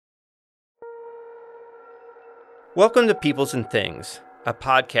Welcome to Peoples and Things, a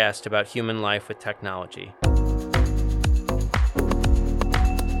podcast about human life with technology.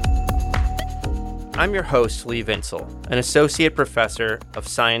 I'm your host, Lee Vinsel, an associate professor of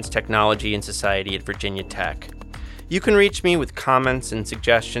science, technology, and society at Virginia Tech. You can reach me with comments and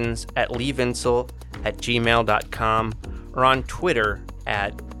suggestions at leevinsel@gmail.com or on Twitter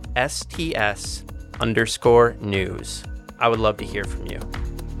at STS_news. I would love to hear from you.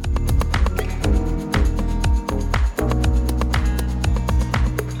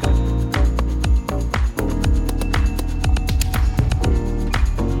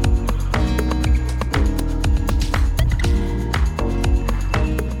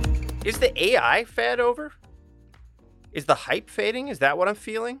 Is the AI fad over? Is the hype fading? Is that what I'm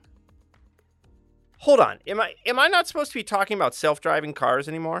feeling? Hold on. Am I not supposed to be talking about self-driving cars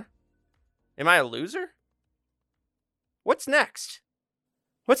anymore? Am I a loser? What's next?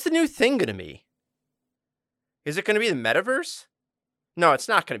 What's the new thing going to be? Is it going to be the metaverse? No, it's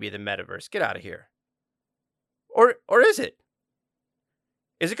not going to be the metaverse. Get out of here. Or is it?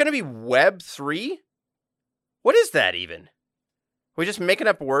 Is it going to be Web 3? What is that even? Are we just making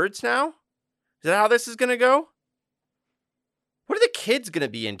up words now? Is that how this is going to go? What are the kids going to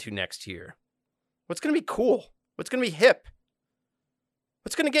be into next year? What's going to be cool? What's going to be hip?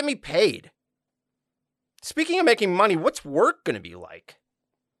 What's going to get me paid? Speaking of making money, what's work going to be like?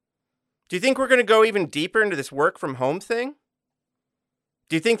 Do you think we're going to go even deeper into this work from home thing?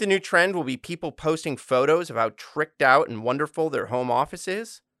 Do you think the new trend will be people posting photos of how tricked out and wonderful their home office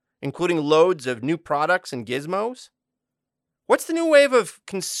is, including loads of new products and gizmos? What's the new wave of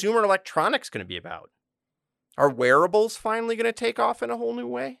consumer electronics going to be about? Are wearables finally going to take off in a whole new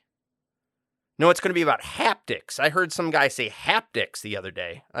way? No, it's going to be about haptics. I heard some guy say haptics the other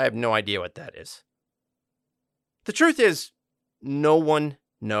day. I have no idea what that is. The truth is, no one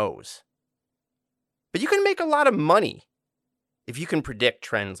knows. But you can make a lot of money if you can predict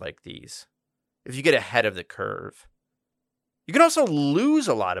trends like these, if you get ahead of the curve. You can also lose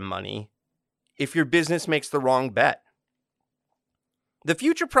a lot of money if your business makes the wrong bet. The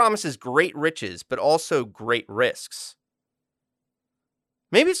future promises great riches, but also great risks.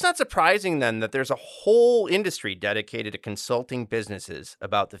 Maybe it's not surprising then that there's a whole industry dedicated to consulting businesses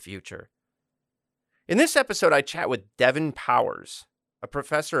about the future. In this episode, I chat with Devin Powers, a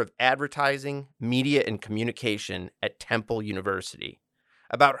professor of advertising, media, and communication at Temple University,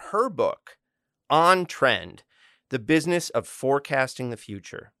 about her book, On Trend, The Business of Forecasting the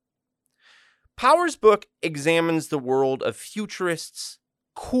Future. Powers' book examines the world of futurists,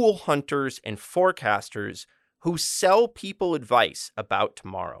 cool hunters, and forecasters who sell people advice about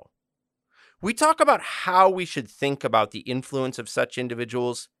tomorrow. We talk about how we should think about the influence of such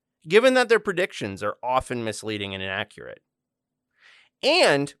individuals, given that their predictions are often misleading and inaccurate.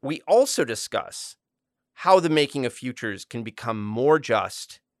 And we also discuss how the making of futures can become more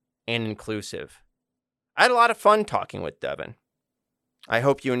just and inclusive. I had a lot of fun talking with Devin. I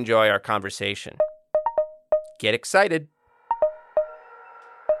hope you enjoy our conversation. Get excited.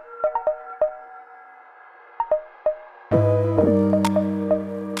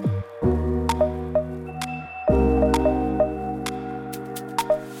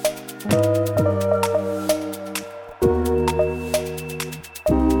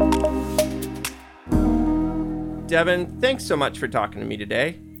 Devin, thanks so much for talking to me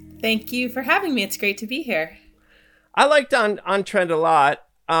today. Thank you for having me. It's great to be here. I liked On Trend a lot.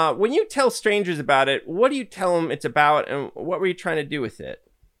 When you tell strangers about it, what do you tell them it's about, and what were you trying to do with it?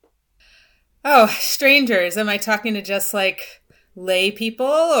 Oh, strangers. Am I talking to just like lay people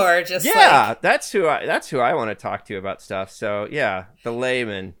or just that's who I want to talk to about stuff. So yeah, the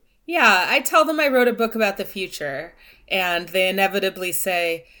layman. Yeah, I tell them I wrote a book about the future, and they inevitably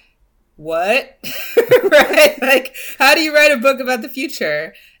say, what? Right? Like, how do you write a book about the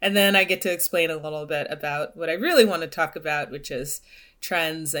future? And then I get to explain a little bit about what I really want to talk about, which is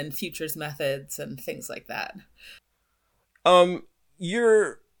trends and futures methods and things like that.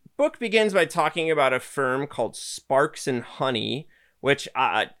 Your book begins by talking about a firm called Sparks and Honey, which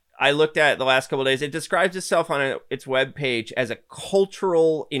I looked at the last couple of days. It describes itself on its webpage as a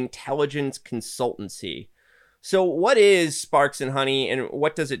cultural intelligence consultancy. So what is Sparks and Honey, and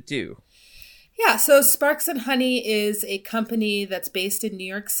what does it do? Yeah, so Sparks and Honey is a company that's based in New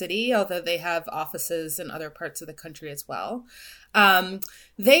York City, although they have offices in other parts of the country as well. I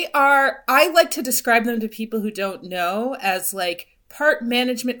like to describe them to people who don't know as like part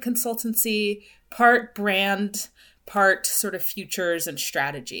management consultancy, part brand, part sort of futures and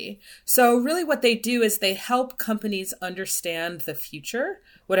strategy. So really what they do is they help companies understand the future,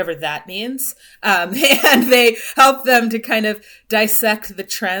 whatever that means. And they help them to kind of dissect the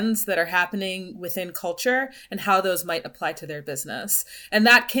trends that are happening within culture and how those might apply to their business. And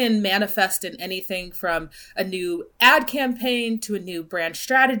that can manifest in anything from a new ad campaign to a new brand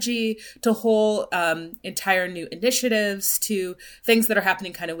strategy to whole entire new initiatives to things that are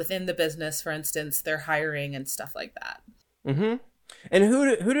happening kind of within the business. For instance, their hiring and stuff like that. Mm-hmm. And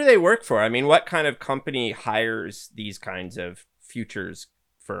who do they work for? I mean, what kind of company hires these kinds of futures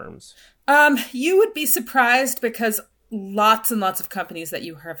firms? You would be surprised because lots and lots of companies that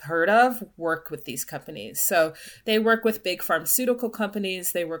you have heard of work with these companies. So they work with big pharmaceutical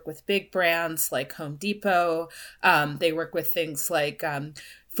companies. They work with big brands like Home Depot. They work with things like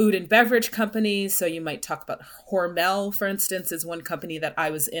food and beverage companies. So you might talk about Hormel, for instance, is one company that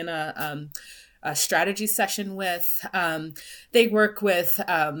I was in a strategy session with. They work with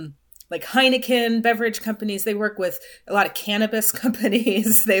like Heineken beverage companies. They work with a lot of cannabis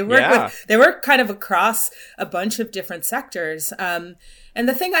companies. They work kind of across a bunch of different sectors. And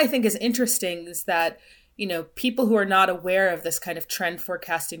the thing I think is interesting is that, you know, people who are not aware of this kind of trend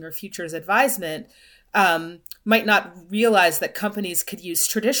forecasting or futures advisement might not realize that companies could use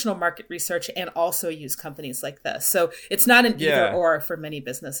traditional market research and also use companies like this. So it's not an either or for many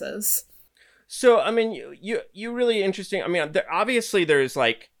businesses. So, I mean, you really interesting. I mean, obviously there's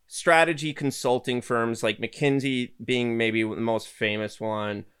like strategy consulting firms like McKinsey being maybe the most famous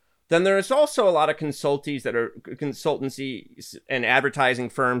one. Then there's also a lot of consultancies and advertising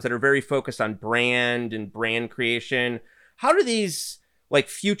firms that are very focused on brand and brand creation. How do these like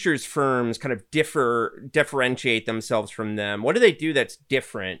futures firms kind of differentiate themselves from them? What do they do that's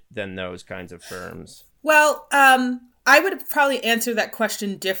different than those kinds of firms? Well, I would probably answer that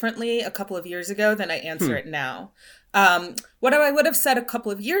question differently a couple of years ago than I answer it now. What I would have said a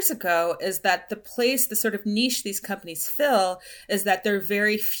couple of years ago is that the sort of niche these companies fill is that they're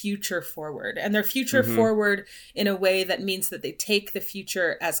very future forward, and they're future forward in a way that means that they take the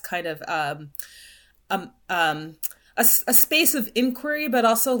future as kind of a space of inquiry, but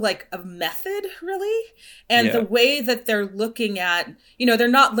also like a method, really. And the way that they're looking at, you know, they're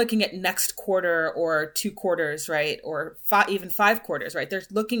not looking at next quarter or 2 quarters, right? Or even 5 quarters, right? They're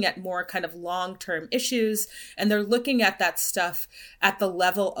looking at more kind of long-term issues, and they're looking at that stuff at the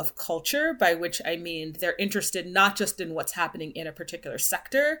level of culture, by which I mean they're interested not just in what's happening in a particular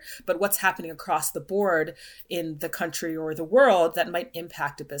sector, but what's happening across the board in the country or the world that might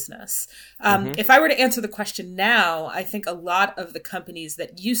impact a business. If I were to answer the question now, I think a lot of the companies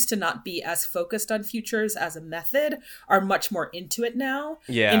that used to not be as focused on futures as a method are much more into it now,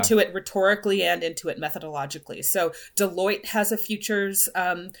 into it rhetorically and into it methodologically. So Deloitte has a futures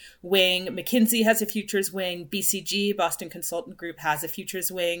wing, McKinsey has a futures wing, BCG, Boston Consultant Group, has a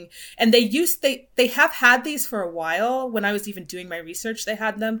futures wing. And they have had these for a while. When I was even doing my research, they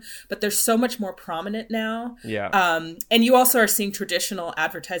had them, but they're so much more prominent now. And you also are seeing traditional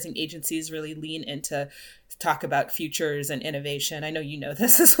advertising agencies really lean into talk about futures and innovation. I know you know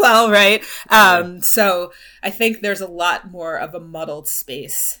this as well, right? So I think there's a lot more of a muddled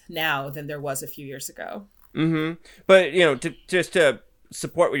space now than there was a few years ago. But, you know, to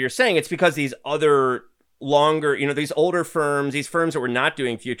support what you're saying, it's because these other longer, you know, these older firms, these firms that were not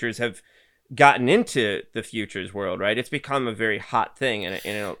doing futures have gotten into the futures world, right? It's become a very hot thing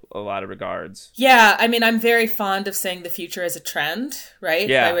in a lot of regards. Yeah, I mean, I'm very fond of saying the future is a trend, right?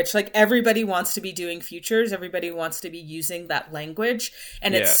 By which, like, everybody wants to be doing futures. Everybody wants to be using that language.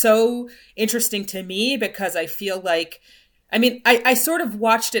 And it's so interesting to me because I feel like, I mean, I sort of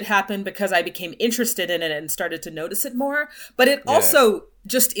watched it happen because I became interested in it and started to notice it more. But it also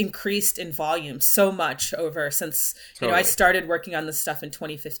just increased in volume so much since, you know, I started working on this stuff in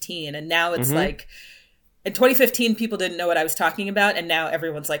 2015. And now it's like, in 2015, people didn't know what I was talking about. And now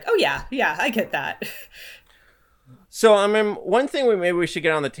everyone's like, oh, yeah, I get that. So, I mean, one thing maybe we should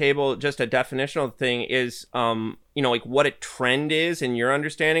get on the table, just a definitional thing, is, you know, like what a trend is in your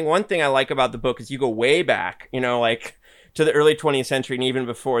understanding. One thing I like about the book is you go way back, you know, like to the early 20th century and even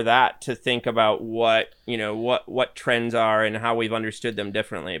before that to think about what trends are and how we've understood them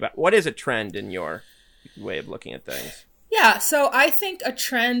differently. But what is a trend in your way of looking at things? Yeah, so I think a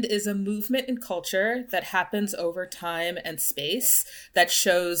trend is a movement in culture that happens over time and space that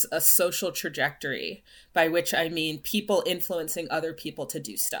shows a social trajectory, by which I mean people influencing other people to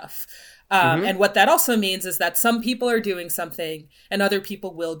do stuff. And what that also means is that some people are doing something and other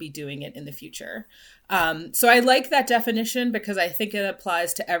people will be doing it in the future. So I like that definition because I think it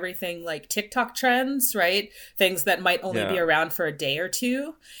applies to everything like TikTok trends, right? Things that might only be around for a day or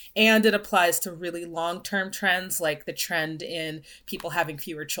two. And it applies to really long-term trends like the trend in people having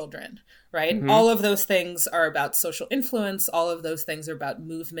fewer children, right? Mm-hmm. All of those things are about social influence. All of those things are about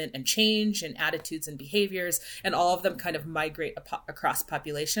movement and change and attitudes and behaviors. And all of them kind of migrate across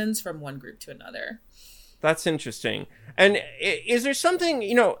populations from one group to another. That's interesting. And is there something,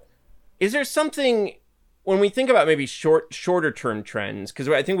 when we think about maybe shorter term trends, because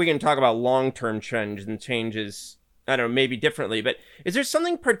I think we can talk about long-term trends and changes, I don't know, maybe differently, but is there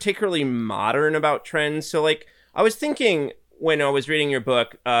something particularly modern about trends? So like, I was thinking when I was reading your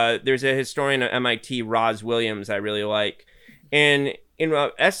book, there's a historian at MIT, Roz Williams, I really like. And in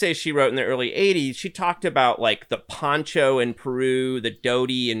an essay she wrote in the early 80s, she talked about like the poncho in Peru, the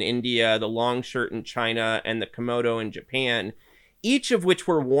dhoti in India, the long shirt in China, and the komodo in Japan, each of which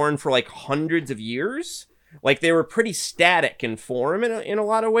were worn for like hundreds of years. Like they were pretty static in form in a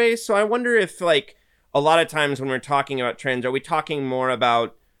lot of ways. So I wonder if like a lot of times when we're talking about trends, are we talking more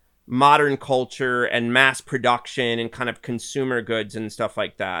about modern culture and mass production and kind of consumer goods and stuff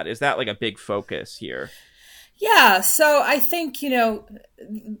like that? Is that like a big focus here? Yeah. So I think,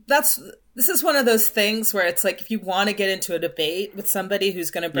 this is one of those things where it's like, if you want to get into a debate with somebody who's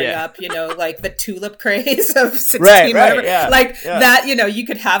going to bring up, like the tulip craze of 16, whatever, that, you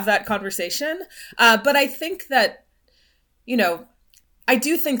could have that conversation. But I think that, I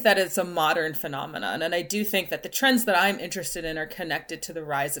do think that it's a modern phenomenon. And I do think that the trends that I'm interested in are connected to the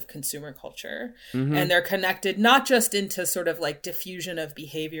rise of consumer culture. Mm-hmm. And they're connected not just into sort of like diffusion of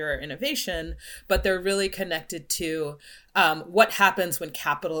behavior or innovation, but they're really connected to what happens when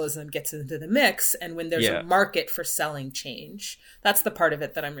capitalism gets into the mix and when there's a market for selling change. That's the part of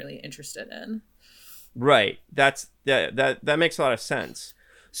it that I'm really interested in. Right. That makes a lot of sense.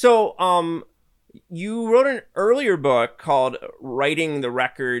 So, you wrote an earlier book called Writing the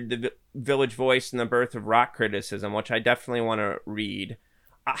Record, The Village Voice and the Birth of Rock Criticism, which I definitely want to read.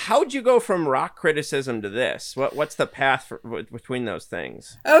 How'd you go from rock criticism to this? What's the path between those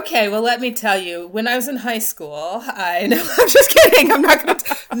things? Okay, well, let me tell you. When I was in high school, I'm just kidding. I'm not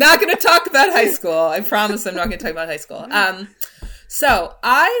going to talk about high school. I promise I'm not going to talk about high school. So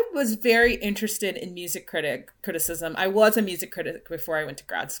I was very interested in music criticism. I was a music critic before I went to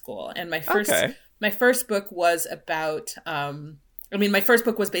grad school. And my first book was about, my first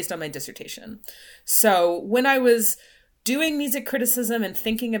book was based on my dissertation. So when I was doing music criticism and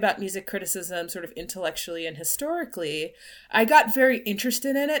thinking about music criticism sort of intellectually and historically, I got very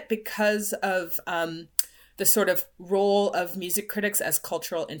interested in it because of the sort of role of music critics as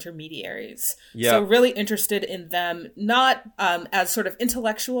cultural intermediaries. Yep. So really interested in them, not as sort of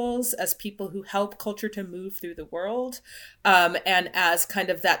intellectuals, as people who help culture to move through the world, and as kind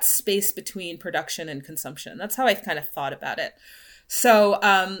of that space between production and consumption. That's how I kind of thought about it. So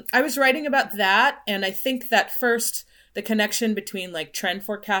I was writing about that, and I think that first, the connection between like trend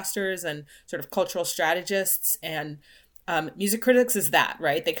forecasters and sort of cultural strategists and music critics is that,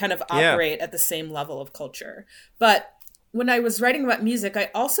 right? They kind of operate at the same level of culture. But when I was writing about music, I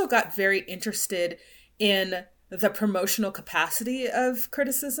also got very interested in the promotional capacity of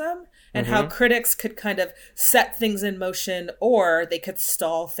criticism and how critics could kind of set things in motion, or they could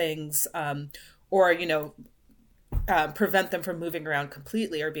stall things, or, prevent them from moving around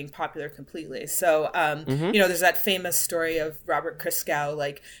completely or being popular completely. So, there's that famous story of Robert Christgau,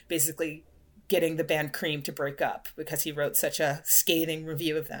 like basically getting the band Cream to break up because he wrote such a scathing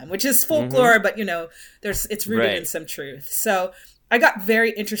review of them, which is folklore, but it's rooted in some truth. So I got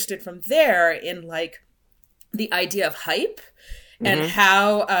very interested from there in like the idea of hype and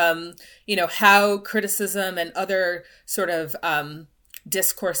how, how criticism and other sort of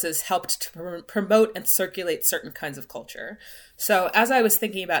discourses helped to promote and circulate certain kinds of culture. So as I was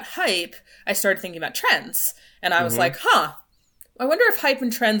thinking about hype, I started thinking about trends, and I was like, I wonder if hype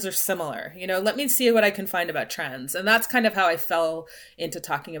and trends are similar. Let me see what I can find about trends. And that's kind of how I fell into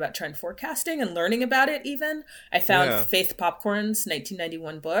talking about trend forecasting and learning about it even. I found Faith Popcorn's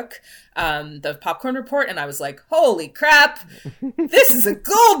 1991 book, The Popcorn Report, and I was like, holy crap, this is a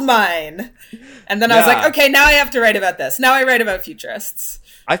gold mine. And then I was like, okay, now I have to write about this. Now I write about futurists.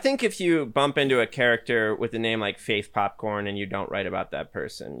 I think if you bump into a character with a name like Faith Popcorn and you don't write about that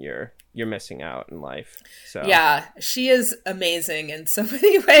person, you're missing out in life. So yeah, she is amazing in so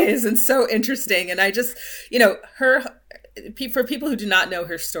many ways and so interesting. And I just, for people who do not know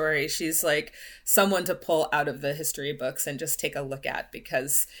her story, she's like someone to pull out of the history books and just take a look at,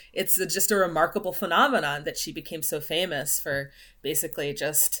 because it's just a remarkable phenomenon that she became so famous for basically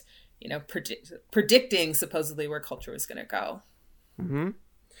just, predicting supposedly where culture was going to go. Mm-hmm.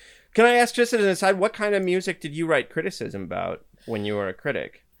 Can I ask, just as an aside, what kind of music did you write criticism about when you were a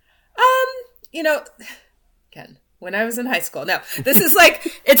critic? You know, again, when I was in high school. No, this is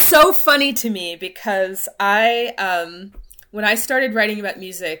like, it's so funny to me because when I started writing about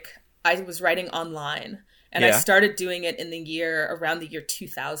music, I was writing online. And I started doing it around the year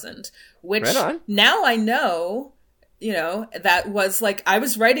 2000, which now I know, that was like, I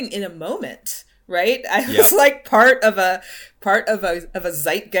was writing in a moment, right? I was like part of a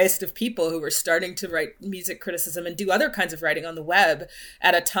zeitgeist of people who were starting to write music criticism and do other kinds of writing on the web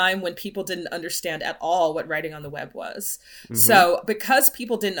at a time when people didn't understand at all what writing on the web was. Mm-hmm. So because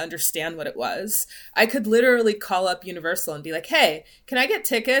people didn't understand what it was, I could literally call up Universal and be like, hey, can I get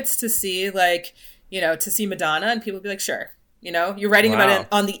tickets to see to see Madonna? And people would be like, sure. You're writing about it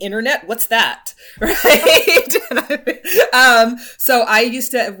on the internet. What's that? Right. So I used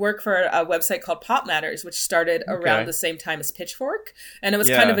to work for a website called Pop Matters, which started around the same time as Pitchfork. And it was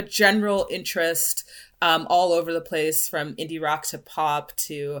kind of a general interest all over the place, from indie rock to pop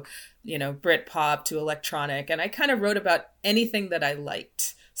to, Brit pop to electronic. And I kind of wrote about anything that I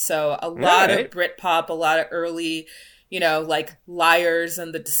liked. So a lot of Brit pop, a lot of early, like Liars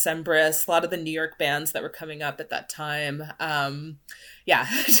and the Decemberists, a lot of the New York bands that were coming up at that time.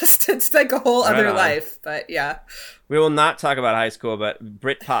 It's like a whole other life, but yeah. We will not talk about high school, but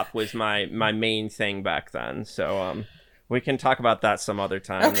Britpop was my main thing back then. So we can talk about that some other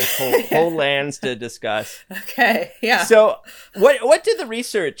time. Okay. There's whole lands to discuss. Okay, yeah. So what did the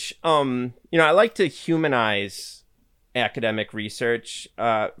research, I like to humanize academic research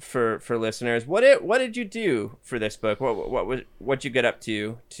for listeners. What did you do for this book? What'd you get up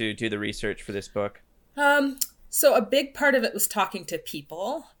to do the research for this book? So a big part of it was talking to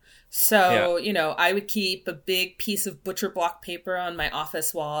people. So, I would keep a big piece of butcher block paper on my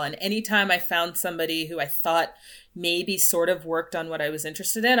office wall. And anytime I found somebody who I thought maybe sort of worked on what I was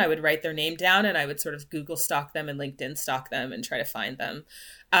interested in, I would write their name down and I would sort of Google stalk them and LinkedIn stalk them and try to find them.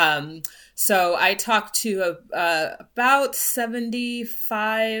 So I talked to about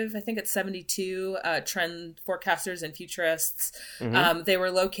 75, I think it's 72 trend forecasters and futurists. Mm-hmm. They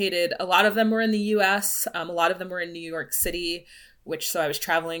were located, a lot of them were in the US, a lot of them were in New York City, so I was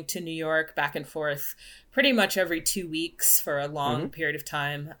traveling to New York back and forth pretty much every 2 weeks for a long period of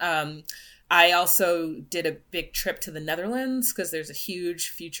time. I also did a big trip to the Netherlands because there's a huge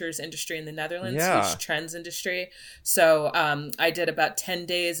futures industry in the Netherlands, huge trends industry. So I did about 10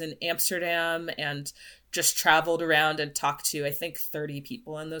 days in Amsterdam and just traveled around and talked to, I think, 30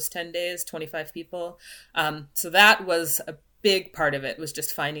 people in those 10 days, 25 people. So that was a big part of it, was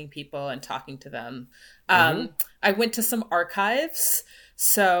just finding people and talking to them. I went to some archives.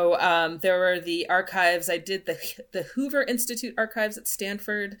 So there were the archives. I did the Hoover Institute archives at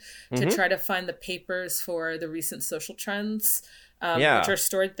Stanford to try to find the papers for the recent social trends, which are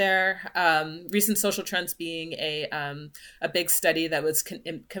stored there. Recent social trends being a big study that was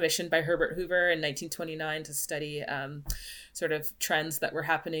commissioned by Herbert Hoover in 1929 to study sort of trends that were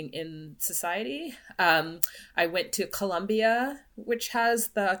happening in society. I went to Columbia, which has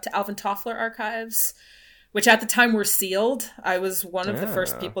the Alvin Toffler archives, which at the time were sealed. I was one of the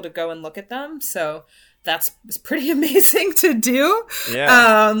first people to go and look at them. So was pretty amazing to do.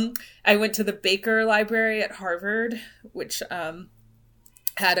 Yeah. I went to the Baker Library at Harvard, which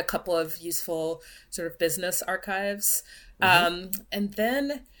had a couple of useful sort of business archives. And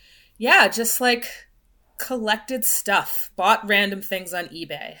then, just like collected stuff, bought random things on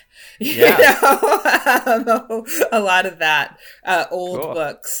eBay. A lot of that, old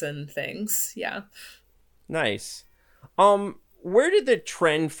books and things. Yeah. Nice. Where did the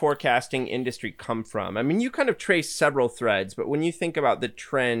trend forecasting industry come from? I mean, you kind of trace several threads, but when you think about the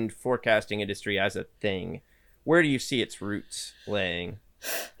trend forecasting industry as a thing, where do you see its roots laying?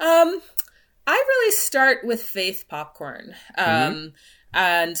 I really start with Faith Popcorn.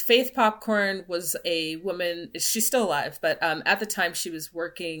 And Faith Popcorn was a woman. She's still alive, but at the time she was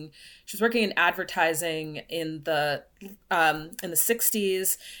working in advertising in the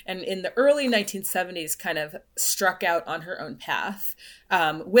 60s, and in the early 1970s kind of struck out on her own path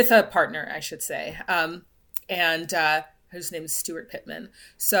with a partner, I should say. And whose name is Stuart Pittman.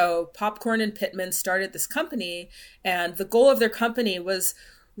 So Popcorn and Pittman started this company, and the goal of their company was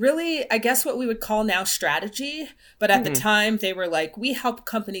really, I guess, what we would call now strategy. But at the time, they were like, we help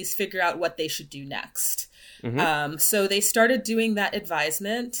companies figure out what they should do next. So they started doing that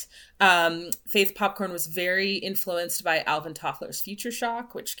advisement. Faith Popcorn was very influenced by Alvin Toffler's Future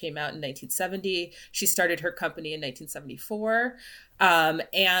Shock, which came out in 1970. She started her company in 1974.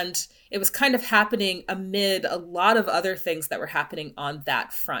 And it was kind of happening amid a lot of other things that were happening on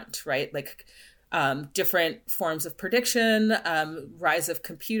that front, right? Like different forms of prediction, rise of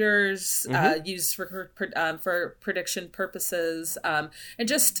computers used for prediction purposes, and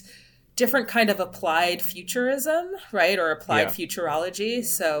just different kind of applied futurism, right? Or applied futurology.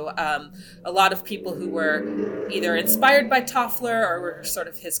 So a lot of people who were either inspired by Toffler or were sort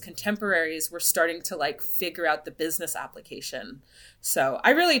of his contemporaries were starting to like figure out the business application. So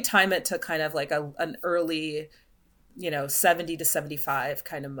I really time it to kind of like an early, 70 to 75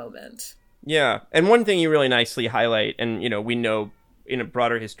 kind of moment. Yeah. And one thing you really nicely highlight, and, we know in a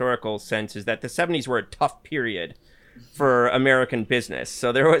broader historical sense, is that the 70s were a tough period for American business.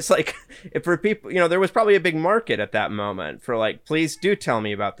 So there was like, for people, there was probably a big market at that moment for like, please do tell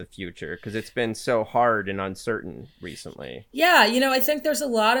me about the future, because it's been so hard and uncertain recently. Yeah, I think there's a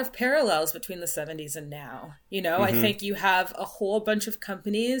lot of parallels between the 70s and now. I think you have a whole bunch of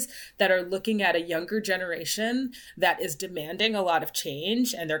companies that are looking at a younger generation that is demanding a lot of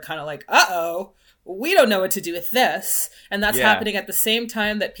change, and they're kind of like, uh-oh, we don't know what to do with this. And that's happening at the same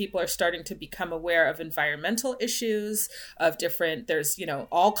time that people are starting to become aware of environmental issues, of there's,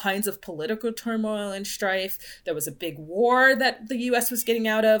 all kinds of political turmoil and strife. There was a big war that the US was getting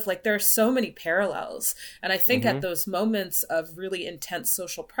out of. Like, there are so many parallels. And I think at those moments of really intense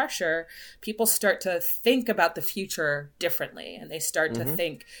social pressure, people start to think about the future differently. And they start to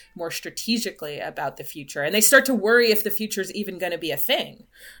think more strategically about the future. And they start to worry if the future is even going to be a thing,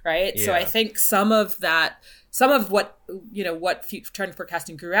 right? Yeah. So I think some of what trend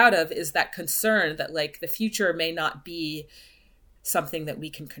forecasting grew out of is that concern that like the future may not be something that we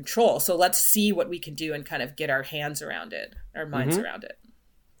can control. So let's see what we can do and kind of get our hands around it, our minds around it.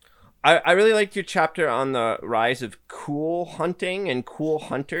 I really liked your chapter on the rise of cool hunting and cool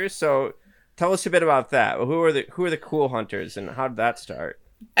hunters. So tell us a bit about that. Who are the cool hunters, and how did that start?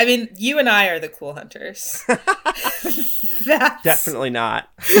 I mean, you and I are the cool hunters. Definitely not.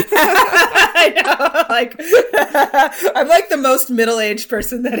 I know. Like, I'm like the most middle-aged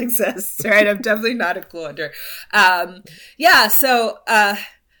person that exists, right? I'm definitely not a cool hunter. So,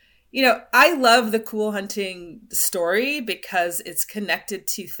 I love the cool hunting story because it's connected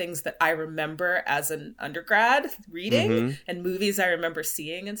to things that I remember as an undergrad reading and movies I remember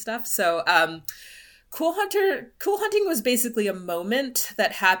seeing and stuff. So, Cool hunting was basically a moment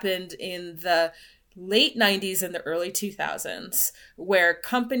that happened in the late 90s and the early 2000s, where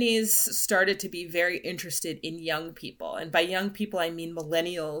companies started to be very interested in young people. And by young people, I mean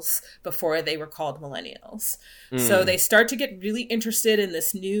millennials before they were called millennials. So they start to get really interested in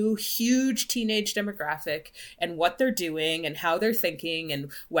this new, huge teenage demographic and what they're doing and how they're thinking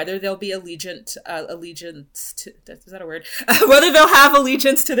and whether they'll be allegiance to, is that a word? Whether they'll have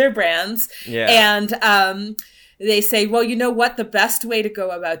allegiance to their brands. Yeah. And, they say, well, you know what? The best way to go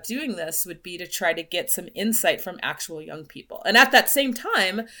about doing this would be to try to get some insight from actual young people. And at that same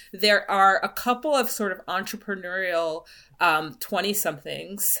time, there are a couple of sort of entrepreneurial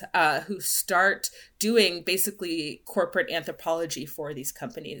 20-somethings who start doing basically corporate anthropology for these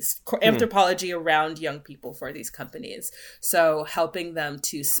companies, anthropology around young people for these companies. So helping them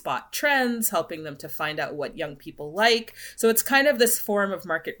to spot trends, helping them to find out what young people like. So it's kind of this form of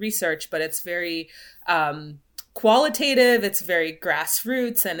market research, but it's very qualitative, it's very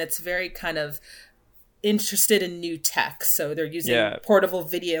grassroots, and it's very kind of interested in new tech. So they're using portable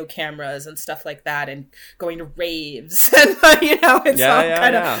video cameras and stuff like that and going to raves and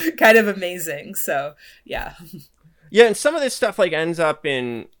it's kind of amazing. So yeah, and some of this stuff like ends up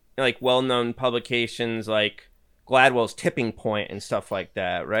in like well-known publications like Gladwell's Tipping Point and stuff like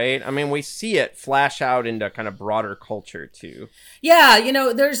that, right? I mean, we see it flash out into kind of broader culture too. Yeah,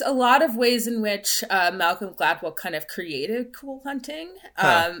 there's a lot of ways in which Malcolm Gladwell kind of created cool hunting.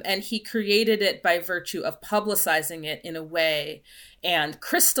 And he created it by virtue of publicizing it in a way and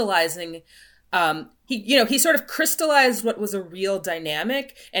crystallizing he sort of crystallized what was a real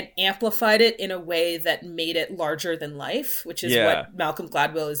dynamic and amplified it in a way that made it larger than life, which is what Malcolm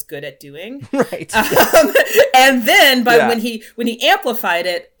Gladwell is good at doing. Right. And then when he amplified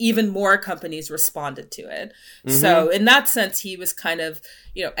it, even more companies responded to it. So in that sense, he was kind of,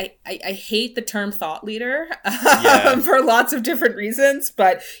 I hate the term thought leader for lots of different reasons,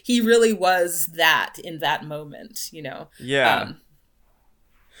 but he really was that in that moment, Yeah.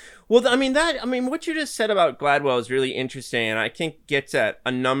 Well, what you just said about Gladwell is really interesting, and I think gets at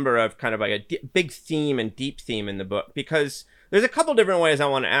a number of kind of like a big theme and deep theme in the book, because there's a couple different ways I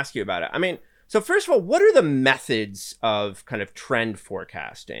want to ask you about it. I mean, so first of all, what are the methods of kind of trend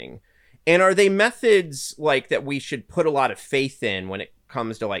forecasting? And are they methods like that we should put a lot of faith in when it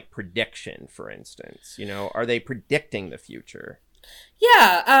comes to like prediction, for instance? Are they predicting the future?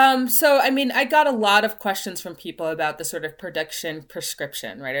 Yeah. So, I mean, I got a lot of questions from people about the sort of prediction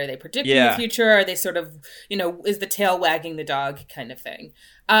prescription, right? Are they predicting the Yeah. future? Are they sort of, is the tail wagging the dog kind of thing?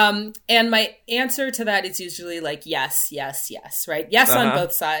 And my answer to that is usually like, yes, yes, yes, right? Yes, on Uh-huh.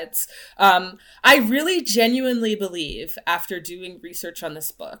 both sides. I really genuinely believe, after doing research on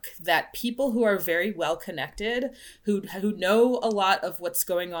this book, that people who are very well connected, who know a lot of what's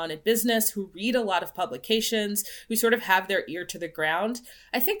going on in business, who read a lot of publications, who sort of have their ear to the ground,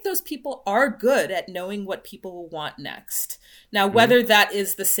 I think those people are good at knowing what people will want next. Now, Hmm. whether that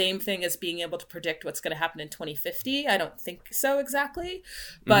is the same thing as being able to predict what's going to happen in 2050, I don't think so exactly.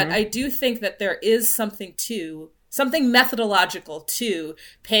 But Hmm. I do think that there is something methodological to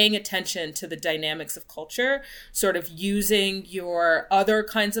paying attention to the dynamics of culture, sort of using your other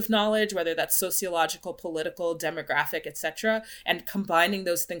kinds of knowledge, whether that's sociological, political, demographic, etc., and combining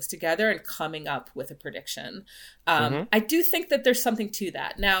those things together and coming up with a prediction. Hmm. I do think that there's something to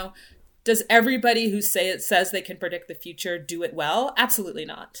that. Now, does everybody who says they can predict the future do it well? Absolutely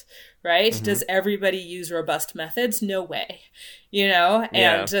not. Right? Hmm. Does everybody use robust methods? No way. And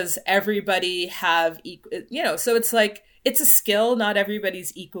Yeah. does everybody have so it's like it's a skill, not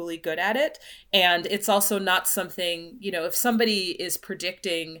everybody's equally good at it, and it's also not something, if somebody is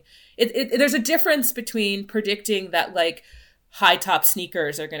predicting there's a difference between predicting that like high top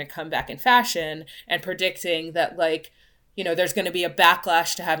sneakers are going to come back in fashion and predicting that like there's going to be a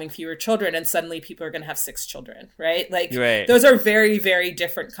backlash to having fewer children and suddenly people are going to have 6 children, right? Like Right. those are very, very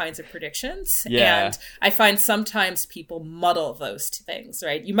different kinds of predictions. Yeah. And I find sometimes people muddle those two things,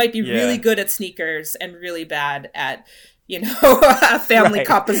 right? You might be really Yeah. good at sneakers and really bad at, a family Right.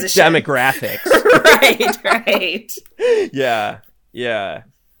 composition. Demographics. Right. Yeah. Yeah.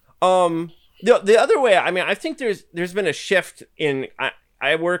 The other way, I mean, I think there's been a shift in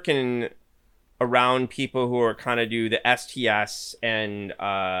I work in around people who are kind of do the STS and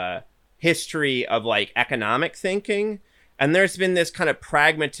history of like economic thinking, and there's been this kind of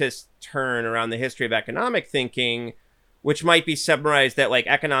pragmatist turn around the history of economic thinking, which might be summarized that like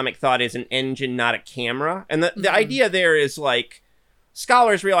economic thought is an engine, not a camera, and the idea there is like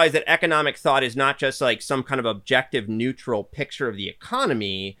scholars realize that economic thought is not just like some kind of objective neutral picture of the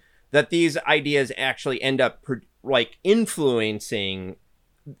economy, that these ideas actually end up like influencing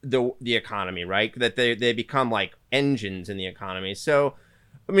the economy, right? That they become like engines in the economy. So,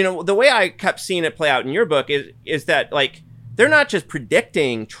 I mean, the way I kept seeing it play out in your book is that like they're not just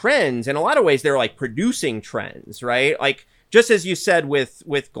predicting trends. In a lot of ways, they're like producing trends, right? Like just as you said with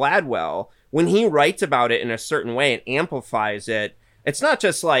Gladwell, when he writes about it in a certain way and amplifies it, it's not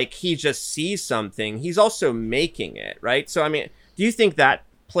just like he just sees something; he's also making it, right? So, I mean, do you think that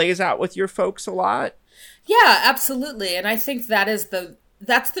plays out with your folks a lot? Yeah, absolutely. And I think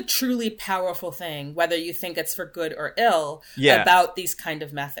that's the truly powerful thing, whether you think it's for good or ill, Yeah. about these kind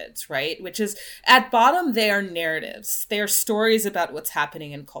of methods, right? Which is, at bottom, they are narratives. They are stories about what's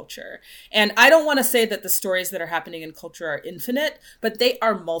happening in culture. And I don't want to say that the stories that are happening in culture are infinite, but they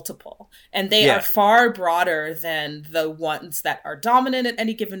are multiple. And they Yeah. are far broader than the ones that are dominant at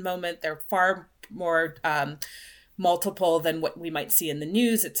any given moment. They're far more multiple than what we might see in the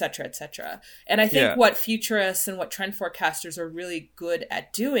news, et cetera, et cetera. And I think Yeah. what futurists and what trend forecasters are really good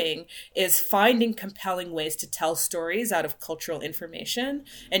at doing is finding compelling ways to tell stories out of cultural information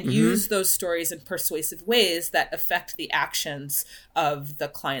and use those stories in persuasive ways that affect the actions of the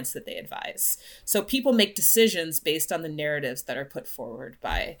clients that they advise. So people make decisions based on the narratives that are put forward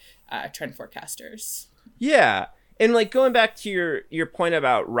by trend forecasters. Yeah. And like going back to your point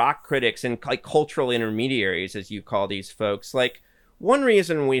about rock critics and like cultural intermediaries, as you call these folks, like one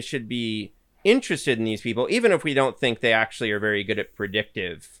reason we should be interested in these people, even if we don't think they actually are very good at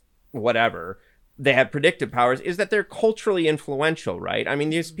predictive, whatever, they have predictive powers, is that they're culturally influential, right? I mean,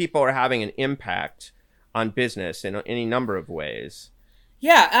 these people are having an impact on business in any number of ways.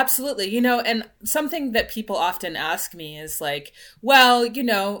 Yeah, absolutely. And something that people often ask me is like, well,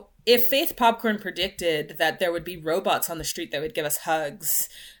 if Faith Popcorn predicted that there would be robots on the street that would give us hugs,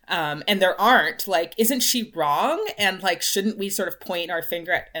 and there aren't, like, isn't she wrong? And like, shouldn't we sort of point our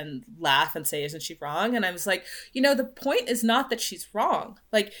finger at and laugh and say, isn't she wrong? And I was like, the point is not that she's wrong.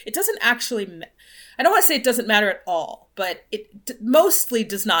 Like, it doesn't actually, I don't want to say it doesn't matter at all, but it mostly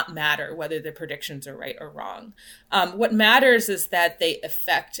does not matter whether the predictions are right or wrong. What matters is that they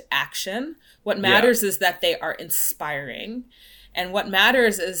affect action. What matters is that they are inspiring. And what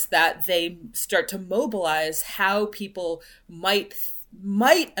matters is that they start to mobilize how people might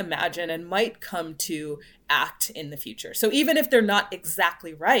might imagine and might come to act in the future. So even if they're not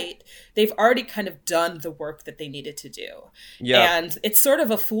exactly right, they've already kind of done the work that they needed to do. Yeah. And it's sort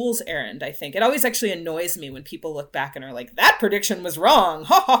of a fool's errand, I think. It always actually annoys me when people look back and are like, that prediction was wrong.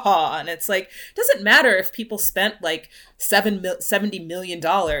 Ha ha ha. And it's like, it doesn't matter if people spent like $70 million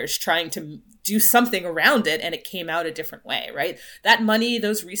trying to do something around it and it came out a different way, right? That money,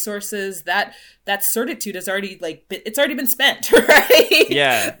 those resources, that certitude has already it's already been spent, right?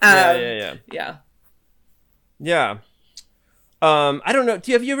 Yeah. I don't know.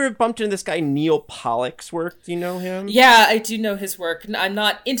 Have you ever bumped into this guy Neil Pollock's work? Do you know him? Yeah, I do know his work. I'm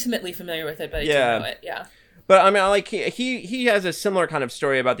not intimately familiar with it, but I do know it. Yeah. But I mean, like he has a similar kind of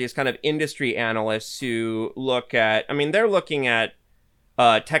story about these kind of industry analysts who look at. I mean, they're looking at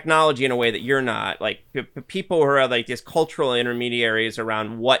technology in a way that you're not, like people who are like these cultural intermediaries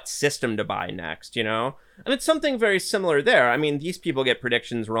around what system to buy next, you know? And it's something very similar there. I mean, these people get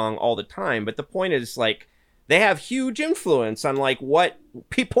predictions wrong all the time, but the point is like they have huge influence on like what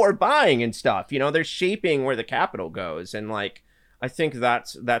people are buying and stuff, you know? They're shaping where the capital goes. And like, I think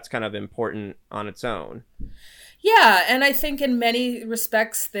that's kind of important on its own. Yeah. And I think in many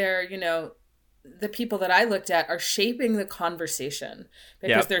respects they're, you know, the people that I looked at are shaping the conversation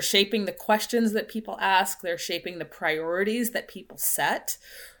because they're shaping the questions that people ask. They're shaping the priorities that people set,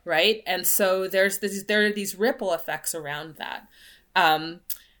 right? And so there are these ripple effects around that.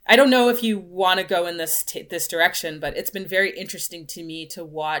 I don't know if you want to go in this direction, but it's been very interesting to me to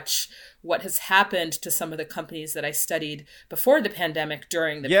watch what has happened to some of the companies that I studied before the pandemic,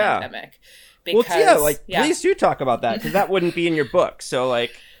 during the pandemic. Because, please do talk about that because that wouldn't be in your book. So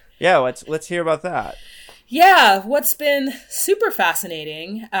like... Yeah, let's hear about that. Yeah, what's been super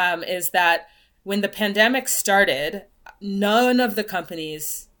fascinating is that when the pandemic started, none of the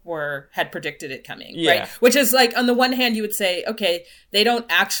companies had predicted it coming, right? Which is like, on the one hand, you would say, okay, they don't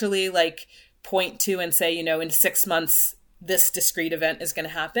actually like point to and say, you know, in 6 months, this discrete event is going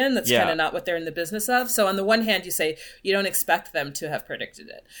to happen. That's kind of not what they're in the business of. So on the one hand, you say you don't expect them to have predicted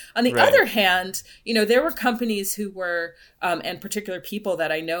it. On the other hand, you know, there were companies who were, and particular people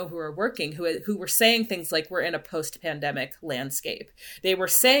that I know who are working, who were saying things like we're in a post-pandemic landscape. They were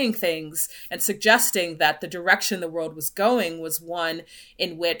saying things and suggesting that the direction the world was going was one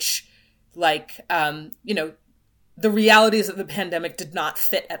in which, like, you know, the realities of the pandemic did not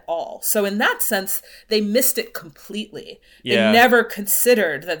fit at all. So in that sense, they missed it completely. They never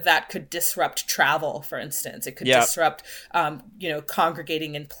considered that could disrupt travel, for instance. It could disrupt, you know,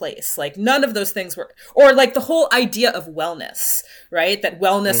 congregating in place. Like none of those things were, or like the whole idea of wellness, right? That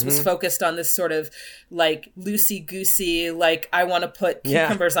wellness was focused on this sort of like loosey-goosey, like I want to put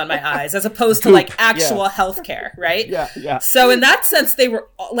cucumbers on my eyes, as opposed to like actual healthcare, right? So in that sense,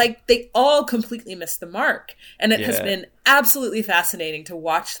 they all completely missed the mark. And it has been absolutely fascinating to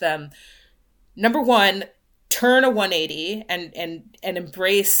watch them, number one, turn a 180 and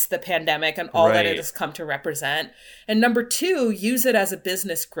embrace the pandemic and all that it has come to represent. And number two, use it as a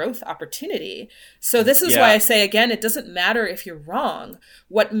business growth opportunity. So this is why I say, again, it doesn't matter if you're wrong.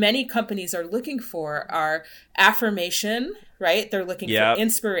 What many companies are looking for are affirmation, right? They're looking for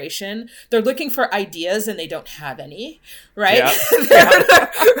inspiration. They're looking for ideas and they don't have any, right?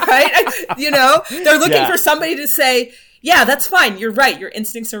 Right? You know, they're looking for somebody to say, yeah, that's fine. You're right. Your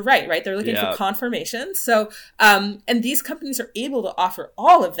instincts are right, right? They're looking for confirmation. So, and these companies are able to offer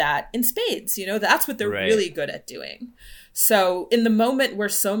all of that in spades. You know, that's what they're really good at doing. So in the moment where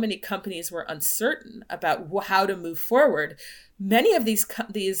so many companies were uncertain about how to move forward, many of these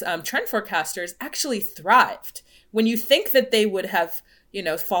trend forecasters actually thrived. When you think that they would have, you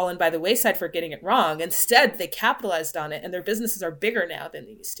know, fallen by the wayside for getting it wrong, instead they capitalized on it and their businesses are bigger now than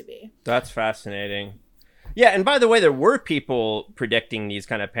they used to be. That's fascinating. Yeah, and by the way, there were people predicting these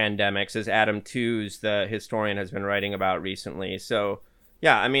kind of pandemics, as Adam Tooze, the historian, has been writing about recently. So,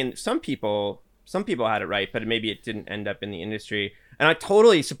 yeah, I mean, some people had it right, but maybe it didn't end up in the industry. And I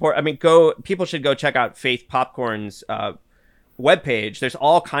totally support. I mean, people should go check out Faith Popcorn's webpage. There's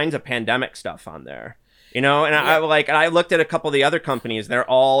all kinds of pandemic stuff on there, you know. And I looked at a couple of the other companies. They're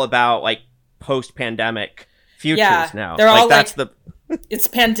all about like post-pandemic futures now. They're all that's the. It's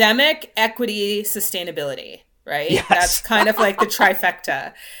pandemic, equity, sustainability, right? Yes. That's kind of like the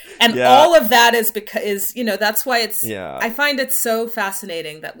trifecta. And all of that is because, you know, that's why it's, I find it so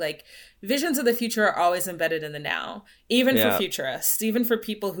fascinating that like visions of the future are always embedded in the now, even for futurists, even for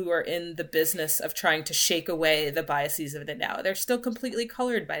people who are in the business of trying to shake away the biases of the now. They're still completely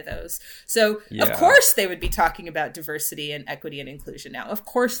colored by those. So of course they would be talking about diversity and equity and inclusion now. Of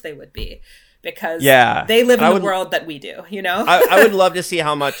course they would be. Because they live in the world that we do, you know? I would love to see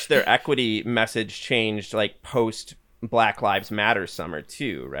how much their equity message changed, like post Black Lives Matter summer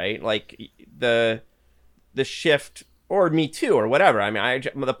too, right? Like the shift, or Me Too, or whatever. I mean,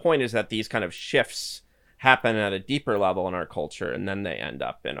 the point is that these kind of shifts happen at a deeper level in our culture, and then they end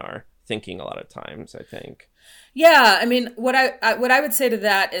up in our thinking a lot of times, I think. Yeah, I mean, what I would say to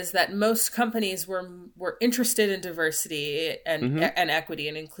that is that most companies were interested in diversity and equity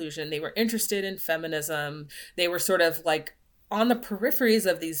and inclusion. They were interested in feminism. They were sort of like on the peripheries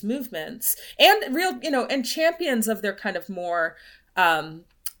of these movements, and real, and champions of their kind of more,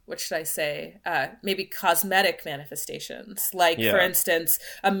 what should I say, maybe cosmetic manifestations. Like, for instance,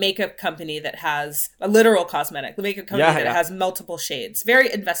 a makeup company that has a literal cosmetic, the makeup company that has multiple shades,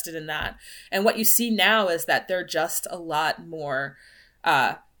 very invested in that. And what you see now is that they're just a lot more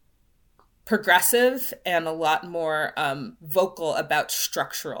progressive and a lot more vocal about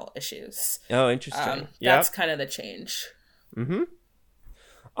structural issues. Oh, interesting. That's kind of the change. Mm-hmm.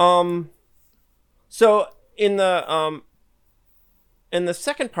 So in the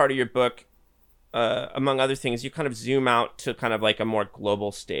second part of your book, among other things, you kind of zoom out to kind of like a more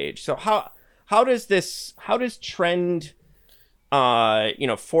global stage. So how does trend,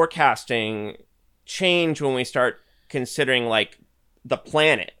 forecasting change when we start considering like the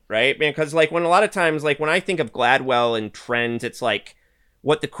planet, right? Because like when a lot of times, like when I think of Gladwell and trends, it's like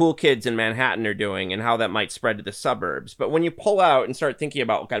what the cool kids in Manhattan are doing and how that might spread to the suburbs. But when you pull out and start thinking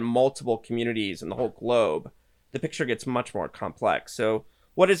about kind of multiple communities in the whole globe, the picture gets much more complex. So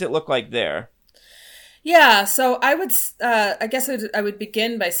what does it look like there? Yeah, so I would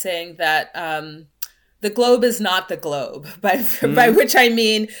begin by saying that the globe is not the globe, by which I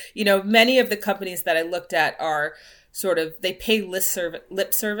mean, many of the companies that I looked at are sort of, they pay lip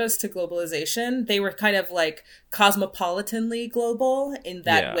service to globalization. They were kind of like cosmopolitanly global in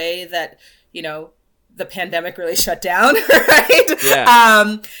that way that, the pandemic really shut down, right?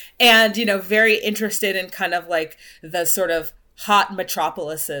 Yeah. And, very interested in kind of like the sort of hot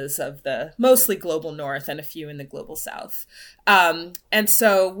metropolises of the mostly global north and a few in the global south. And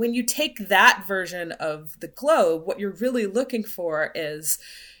so when you take that version of the globe, what you're really looking for is,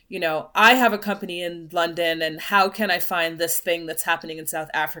 I have a company in London, and how can I find this thing that's happening in South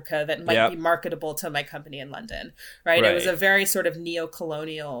Africa that might be marketable to my company in London, right? It was a very sort of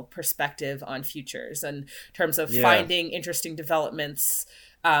neo-colonial perspective on futures in terms of finding interesting developments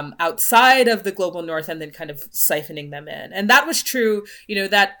outside of the global north and then kind of siphoning them in. And that was true,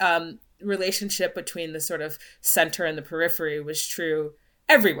 that relationship between the sort of center and the periphery was true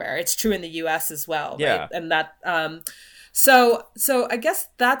everywhere. It's true in the US as well, right? And that... So I guess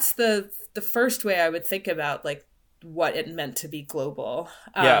that's the first way I would think about like what it meant to be global.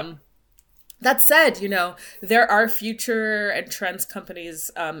 That said, there are future and trends companies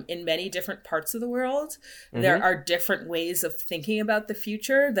in many different parts of the world. Mm-hmm. There are different ways of thinking about the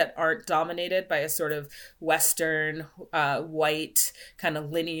future that aren't dominated by a sort of Western, white, kind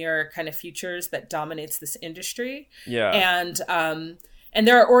of linear kind of futures that dominates this industry. Yeah. And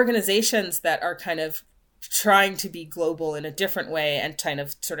there are organizations that are kind of trying to be global in a different way and kind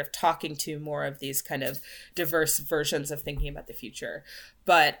of sort of talking to more of these kind of diverse versions of thinking about the future.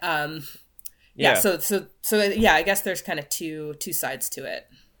 But I guess there's kind of two sides to it.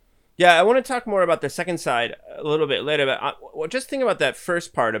 Yeah, I want to talk more about the second side a little bit later, but just think about that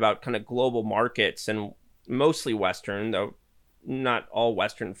first part about kind of global markets and mostly Western, though not all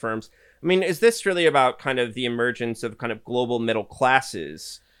Western firms. I mean, is this really about kind of the emergence of kind of global middle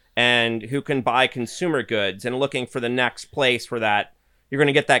classes and who can buy consumer goods and looking for the next place where that you're going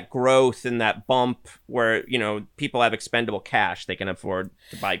to get that growth and that bump where, people have expendable cash they can afford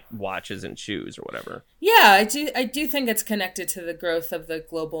to buy watches and shoes or whatever? Yeah, I do think it's connected to the growth of the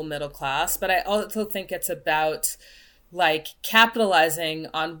global middle class, but I also think it's about like capitalizing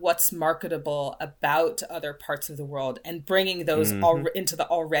on what's marketable about other parts of the world and bringing those into the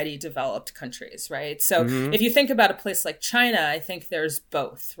already developed countries, right? So if you think about a place like China, I think there's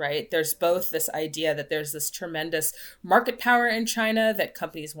both, right? There's both this idea that there's this tremendous market power in China that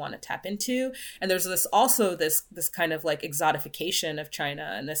companies want to tap into. And there's this kind of like exotification of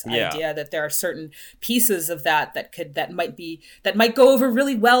China and this idea that there are certain pieces of that might go over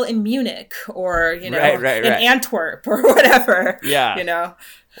really well in Munich or, in Antwerp or whatever. Yeah.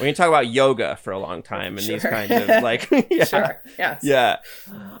 We can talk about yoga for a long time and these kinds of like Sure. Yes. Yeah.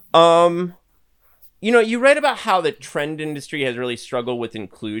 You read about how the trend industry has really struggled with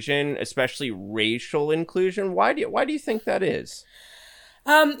inclusion, especially racial inclusion. Why do you think that is?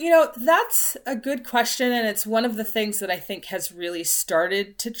 That's a good question, and it's one of the things that I think has really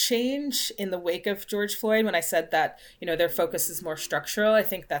started to change in the wake of George Floyd. When I said that, their focus is more structural, I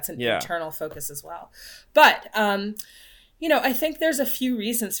think that's an internal focus as well. But, I think there's a few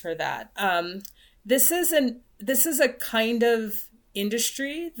reasons for that. this is a kind of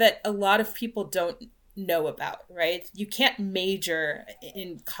industry that a lot of people don't know about, right? You can't major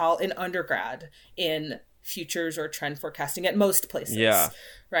in undergrad in futures or trend forecasting at most places. Yeah.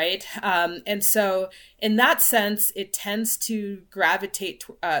 Right. And so in that sense, it tends to gravitate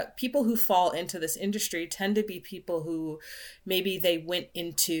people who fall into this industry tend to be people who maybe they went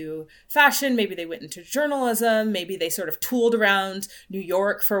into fashion, maybe they went into journalism, maybe they sort of tooled around New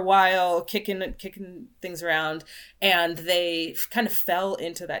York for a while, kicking things around, and they kind of fell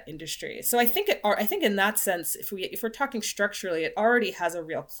into that industry. So I think in that sense, if we're talking structurally, it already has a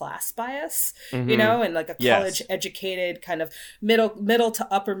real class bias, you know, and like a college educated kind of middle to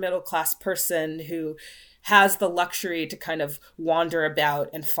upper middle class person who has the luxury to kind of wander about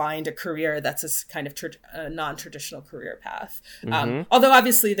and find a career that's a kind of a non-traditional career path. Although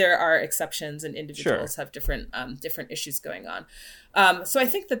obviously there are exceptions and individuals have different issues going on. So I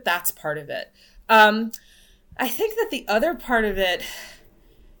think that that's part of it. I think that the other part of it,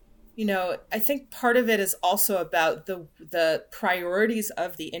 you know, I think part of it is also about the priorities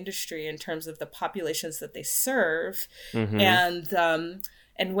of the industry in terms of the populations that they serve.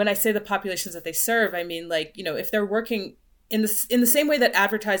 And when I say the populations that they serve, I mean, like, you know, if they're working in the same way that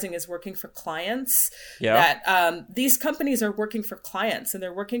advertising is working for clients, that these companies are working for clients, and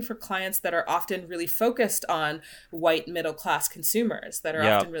they're working for clients that are often really focused on white middle class consumers, that are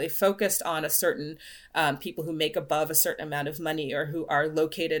often really focused on a certain people who make above a certain amount of money or who are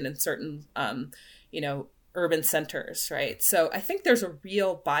located in certain, you know, urban centers, right? So I think there's a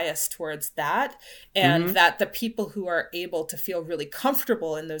real bias towards that, and that the people who are able to feel really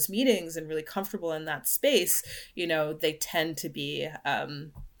comfortable in those meetings and really comfortable in that space, you know, they tend to be,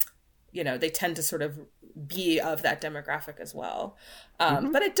 you know, they tend to sort of be of that demographic as well.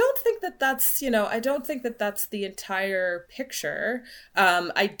 But I don't think that that's, you know, I don't think that that's the entire picture.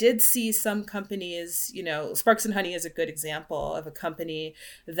 I did see some companies, you know, Sparks and Honey is a good example of a company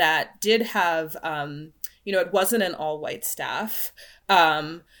that did have, you know, it wasn't an all-white staff.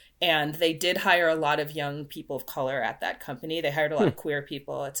 And they did hire a lot of young people of color at that company. They hired a lot of queer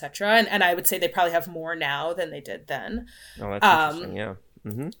people, et cetera. And I would say they probably have more now than they did then. Oh, that's interesting, yeah.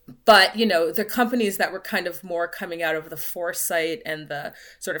 But, you know, the companies that were kind of more coming out of the foresight and the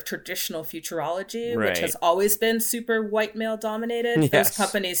sort of traditional futurology, which has always been super white male dominated, those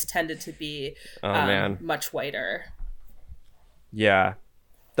companies tended to be much whiter. Yeah.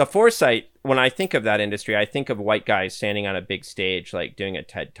 The foresight, when I think of that industry, I think of white guys standing on a big stage, like doing a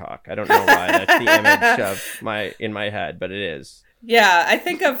TED Talk. I don't know why that's the image of in my head, but it is. Yeah, I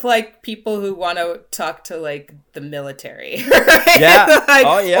think of like people who want to talk to like the military, right? Yeah.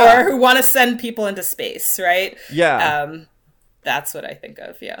 Like, or who want to send people into space, right? Yeah. That's what I think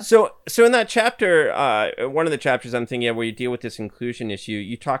of. Yeah. So in that chapter, one of the chapters I'm thinking of where you deal with this inclusion issue,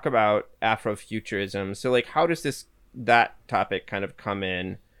 you talk about Afrofuturism. So like, how does that topic kind of come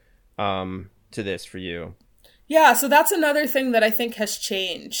in to this for you? Yeah, so that's another thing that I think has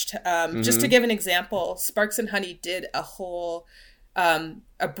changed. Just to give an example, Sparks and Honey did a whole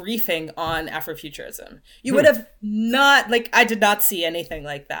a briefing on Afrofuturism. You would have not, like, I did not see anything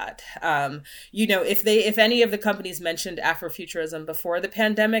like that. You know, if any of the companies mentioned Afrofuturism before the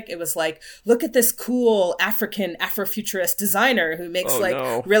pandemic, it was like, look at this cool African Afrofuturist designer who makes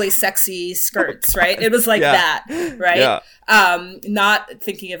really sexy skirts, right? It was like that, right? Not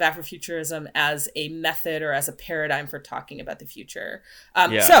thinking of Afrofuturism as a method or as a paradigm for talking about the future.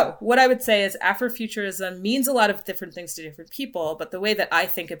 So what I would say is Afrofuturism means a lot of different things to different people, but the way that I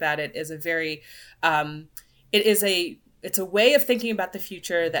think about it is a very, it's a way of thinking about the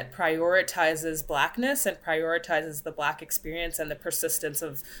future that prioritizes Blackness and prioritizes the Black experience and the persistence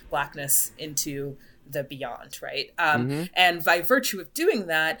of Blackness into the beyond, right? And by virtue of doing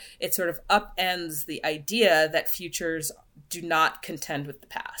that, it sort of upends the idea that futures do not contend with the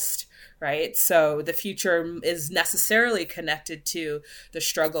past, right? So the future is necessarily connected to the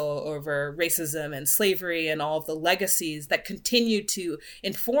struggle over racism and slavery and all of the legacies that continue to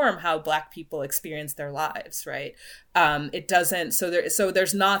inform how Black people experience their lives, right? It doesn't, so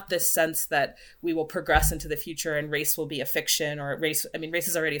there's not this sense that we will progress into the future and race will be a fiction, or race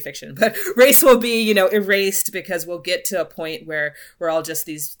is already a fiction, but race will be, you know, erased because we'll get to a point where we're all just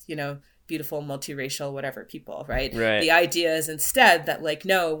these, you know, beautiful, multiracial, whatever people, right? The idea is instead that, like,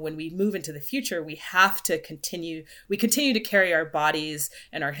 no, when we move into the future, we continue to carry our bodies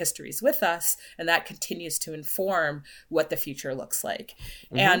and our histories with us, and that continues to inform what the future looks like.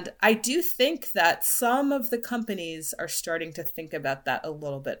 And I do think that some of the companies are starting to think about that a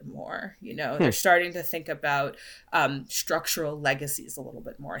little bit more. You know, they're starting to think about structural legacies a little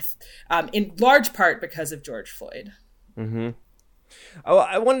bit more, in large part because of George Floyd. Oh,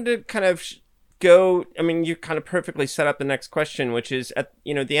 I wanted to kind of go, I mean, you kind of perfectly set up the next question, which is at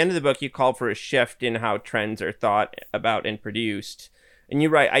the end of the book, you call for a shift in how trends are thought about and produced. And you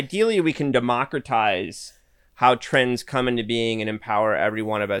write, ideally, we can democratize how trends come into being and empower every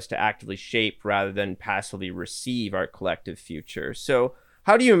one of us to actively shape rather than passively receive our collective future. So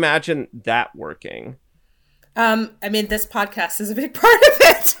how do you imagine that working? I mean, this podcast is a big part of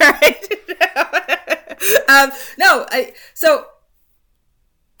it, right?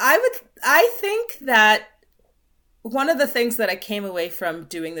 I think that one of the things that I came away from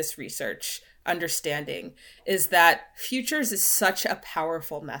doing this research, understanding, is that futures is such a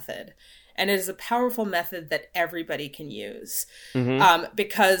powerful method. And it is a powerful method that everybody can use.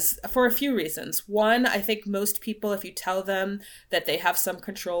 Because for a few reasons. One, I think most people, if you tell them that they have some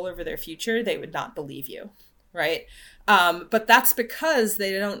control over their future, they would not believe you, right? But that's because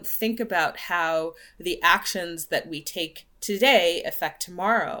they don't think about how the actions that we take today affect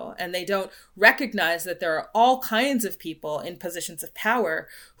tomorrow. And they don't recognize that there are all kinds of people in positions of power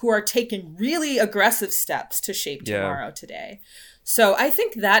who are taking really aggressive steps to shape tomorrow today. So I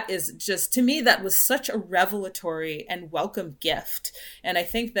think that is just, to me, that was such a revelatory and welcome gift. And I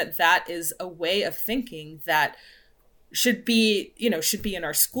think that that is a way of thinking that should be in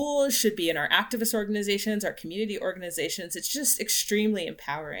our schools, should be in our activist organizations, our community organizations. It's just extremely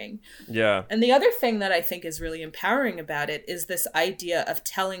empowering. Yeah. And the other thing that I think is really empowering about it is this idea of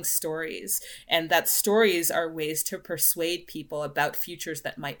telling stories, and that stories are ways to persuade people about futures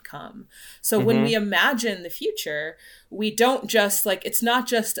that might come. So when we imagine the future, we don't just it's not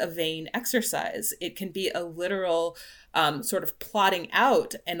just a vain exercise. It can be a literal sort of plotting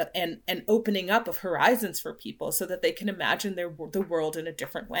out and opening up of horizons for people so that they can imagine the world in a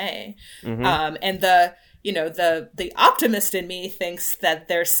different way. And the optimist in me thinks that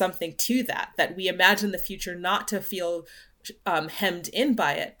there's something to that we imagine the future not to feel hemmed in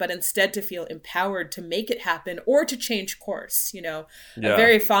by it, but instead to feel empowered to make it happen or to change course. I'm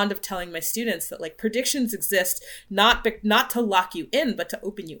very fond of telling my students that predictions exist not to lock you in, but to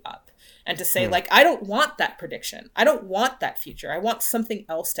open you up. And to say, I don't want that prediction. I don't want that future. I want something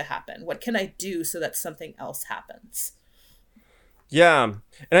else to happen. What can I do so that something else happens? Yeah.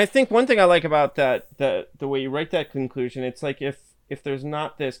 And I think one thing I like about that, the way you write that conclusion, it's like if there's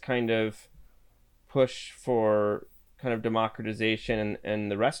not this kind of push for kind of democratization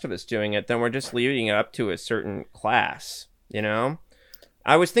and the rest of us doing it, then we're just leaving it up to a certain class,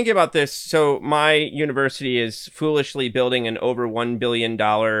 I was thinking about this. So my university is foolishly building an over $1 billion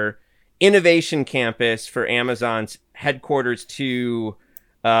innovation campus for Amazon's headquarters in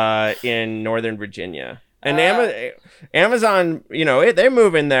Northern Virginia. And Amazon, they're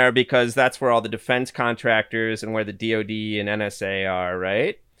moving there because that's where all the defense contractors and where the DoD and NSA are,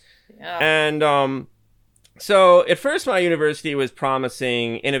 right? Yeah. And so at first my university was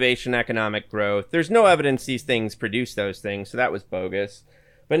promising innovation, economic growth. There's no evidence these things produce those things, so that was bogus.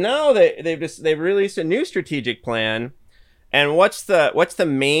 But now they've released a new strategic plan. And what's the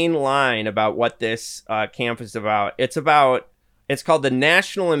main line about what this campus is about? It's called the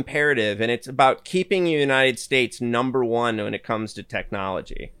National Imperative, and it's about keeping the United States number one when it comes to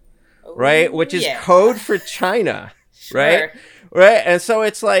technology, right? Which is code for China, right? Right. And so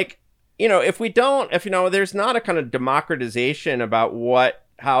it's if there's not a kind of democratization about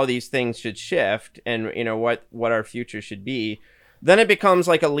how these things should shift and, what our future should be, then it becomes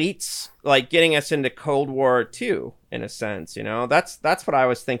elites, getting us into Cold War II, in a sense, That's what I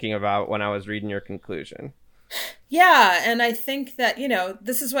was thinking about when I was reading your conclusion. Yeah, and I think that,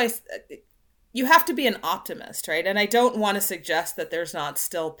 this is why you have to be an optimist, right? And I don't want to suggest that there's not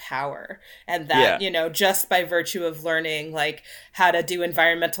still power and that, just by virtue of learning how to do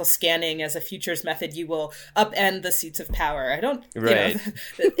environmental scanning as a futures method, you will upend the seats of power. I don't,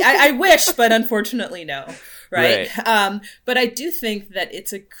 I wish, but unfortunately, no. Right. But I do think that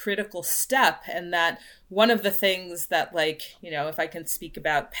it's a critical step, and that one of the things that if I can speak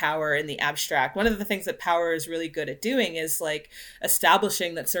about power in the abstract, one of the things that power is really good at doing is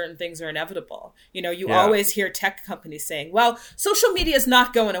establishing that certain things are inevitable. You always hear tech companies saying, well, social media is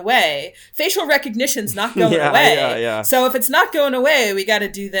not going away. Facial recognition's not going away. So if it's not going away, we got to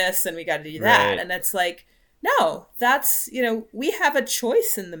do this and we got to do that. And it's no, that's, we have a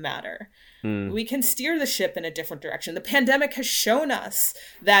choice in the matter. We can steer the ship in a different direction. The pandemic has shown us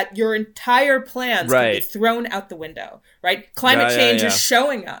that your entire plans can be thrown out the window, right? Climate change is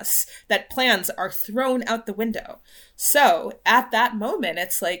showing us that plans are thrown out the window. So at that moment,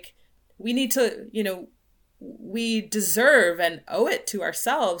 it's we need to, we deserve and owe it to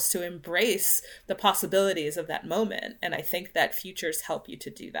ourselves to embrace the possibilities of that moment. And I think that futures help you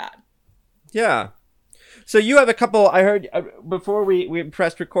to do that. Yeah. So you have a couple. I heard before we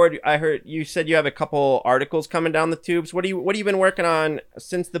pressed record. I heard you said you have a couple articles coming down the tubes. What have you been working on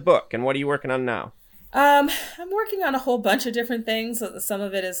since the book, and what are you working on now? I'm working on a whole bunch of different things. Some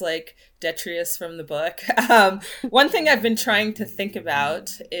of it is like detritus from the book. One thing I've been trying to think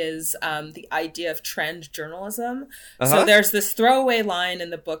about is the idea of trend journalism. So there's this throwaway line in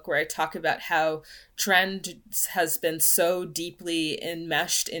the book where I talk about how trend has been so deeply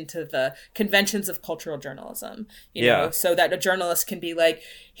enmeshed into the conventions of cultural journalism, you know, so that a journalist can be like,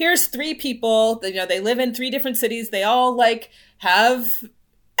 here's three people, you know, they live in three different cities. They all like have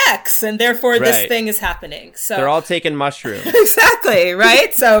X, and therefore this thing is happening. So they're all taking mushrooms. Exactly,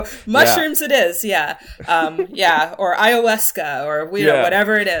 right? So mushrooms it is, or ayahuasca, or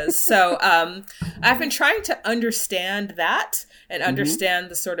whatever it is. So I've been trying to understand that and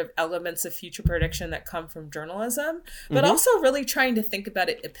understand the sort of elements of future prediction that come from journalism, but also really trying to think about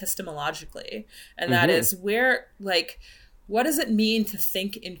it epistemologically. And that is where, like, what does it mean to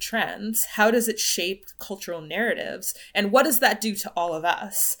think in trends? How does it shape cultural narratives? And what does that do to all of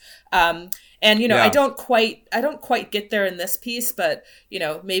us? And, you know, I don't quite get there in this piece, but, you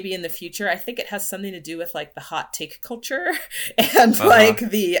know, maybe in the future, I think it has something to do with like the hot take culture and like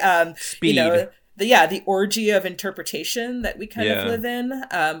the, speed. You know, the orgy of interpretation that we kind of live in,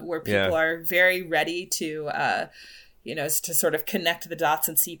 where people are very ready to, you know, to sort of connect the dots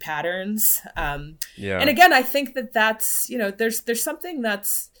and see patterns. And again, I think that's, you know, there's something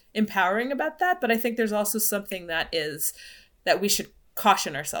that's empowering about that, but I think there's also something that we should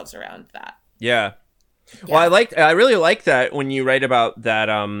caution ourselves around that. Yeah. Well, I really like that when you write about that,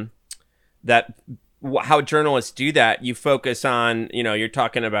 how journalists do that. You focus on, you know, you're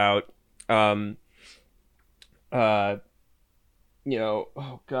talking about, you know,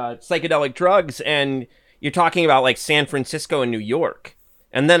 psychedelic drugs, and you're talking about like San Francisco and New York,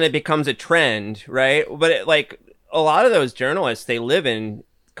 and then it becomes a trend, right? But like a lot of those journalists, they live in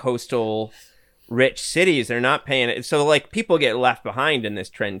coastal rich cities. They're not paying it. So like people get left behind in this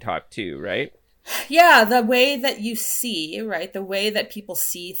trend talk too, right? Yeah, the way that you see, right, the way that people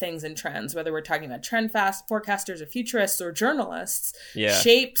see things in trends, whether we're talking about trend forecasters or futurists or journalists,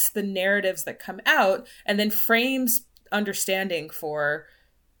 shapes the narratives that come out and then frames understanding for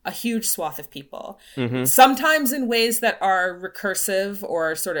a huge swath of people, sometimes in ways that are recursive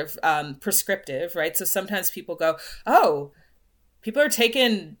or sort of prescriptive, right? So sometimes people go, oh, people are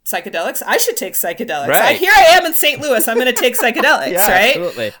taking psychedelics. I should take psychedelics. Right. Here I am in St. Louis. I'm going to take psychedelics, right?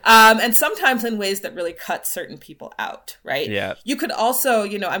 Absolutely. And sometimes in ways that really cut certain people out, right? Yeah. You could also,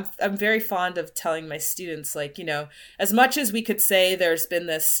 you know, I'm very fond of telling my students, like, you know, as much as we could say there's been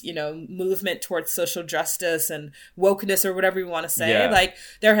this, you know, movement towards social justice and wokeness or whatever you want to say, like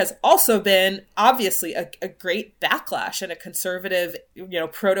there has also been obviously a great backlash and a conservative, you know,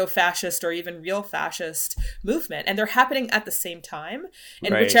 proto-fascist or even real fascist movement. And they're happening at the same time.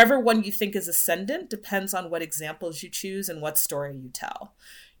 And whichever one you think is ascendant depends on what examples you choose and what story you tell.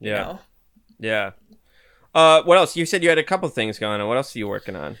 You know? Yeah. What else? You said you had a couple things going on. What else are you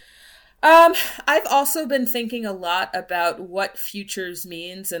working on? I've also been thinking a lot about what futures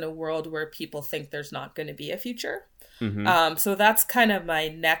means in a world where people think there's not going to be a future. So that's kind of my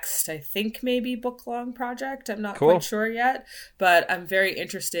next, I think, maybe book-long project. I'm not quite sure yet, but I'm very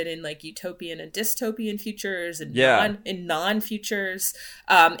interested in like utopian and dystopian futures and non-futures.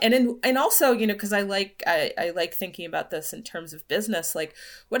 And also, you know, because I like thinking about this in terms of business, like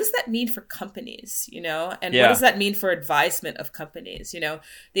what does that mean for companies, you know, and what does that mean for advisement of companies? You know,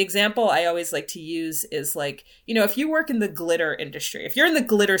 the example I always like to use is like, you know, if you work in the glitter industry, if you're in the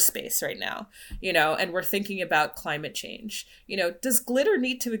glitter space right now, you know, and we're thinking about climate change, you know, does glitter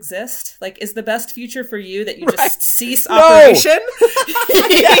need to exist? Like, is the best future for you that you just cease operation?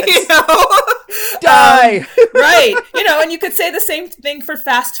 You know? Die. Right. You know, and you could say the same thing for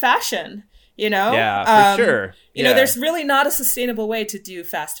fast fashion, you know? Yeah, for sure. You know, there's really not a sustainable way to do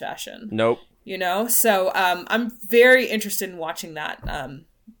fast fashion. Nope. You know? So I'm very interested in watching that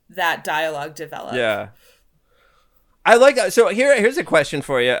that dialogue develop. Yeah. I like that. So here's a question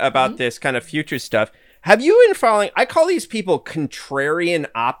for you about this kind of future stuff. Have you been following? I call these people contrarian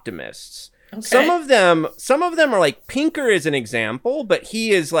optimists. Okay. Some of them are like Pinker is an example, but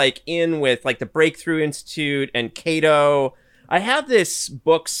he is like in with like the Breakthrough Institute and Cato. I have this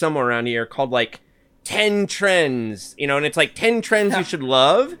book somewhere around here called like 10 Trends, you know, and it's like 10 Trends You Should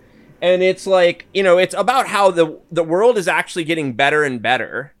Love. And it's like, you know, it's about how the world is actually getting better and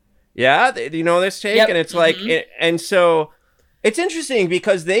better. Yeah. You know this take? Yep. And it's like, and so it's interesting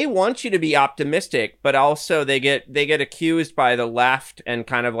because they want you to be optimistic, but also they get accused by the left and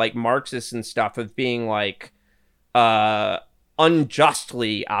kind of like Marxists and stuff of being like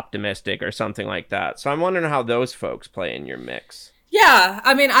unjustly optimistic or something like that. So I'm wondering how those folks play in your mix. Yeah,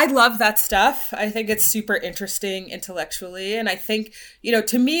 I mean, I love that stuff. I think it's super interesting intellectually, and I think, you know,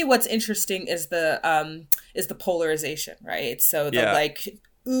 to me, what's interesting is the polarization, right? So the like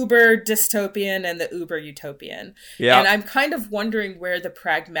uber dystopian and the uber utopian. Yeah. And I'm kind of wondering where the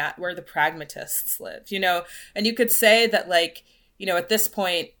pragmatists live, you know, and you could say that, like, you know, at this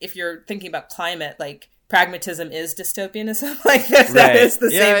point, if you're thinking about climate, like, pragmatism is dystopianism. Like, that is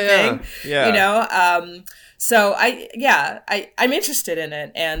the same thing, you know? So I'm interested in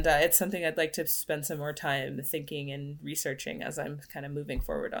it, and it's something I'd like to spend some more time thinking and researching as I'm kind of moving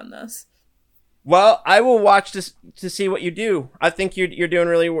forward on this. Well, I will watch this to see what you do. I think you're doing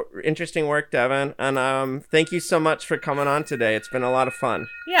really interesting work, Devin, and thank you so much for coming on today. It's been a lot of fun.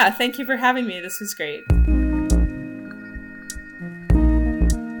 Yeah, thank you for having me. This was great.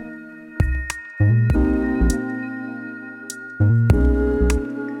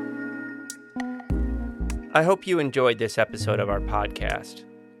 I hope you enjoyed this episode of our podcast.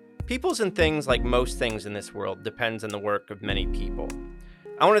 Peoples and things, like most things in this world, depends on the work of many people.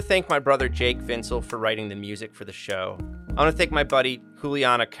 I want to thank my brother Jake Vinsel for writing the music for the show. I want to thank my buddy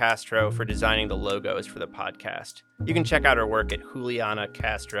Juliana Castro for designing the logos for the podcast. You can check out her work at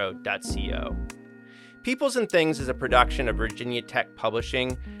julianacastro.co. Peoples and Things is a production of Virginia Tech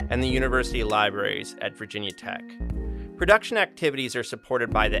Publishing and the University Libraries at Virginia Tech. Production activities are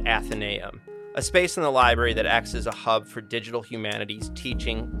supported by the Athenaeum, a space in the library that acts as a hub for digital humanities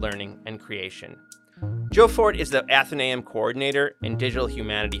teaching, learning, and creation. Joe Ford is the Athenaeum coordinator and digital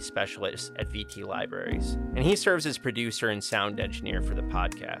humanities specialist at VT Libraries, and he serves as producer and sound engineer for the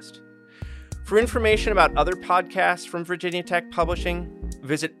podcast. For information about other podcasts from Virginia Tech Publishing,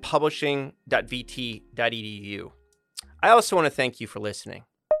 visit publishing.vt.edu. I also want to thank you for listening.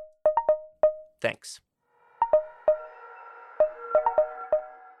 Thanks.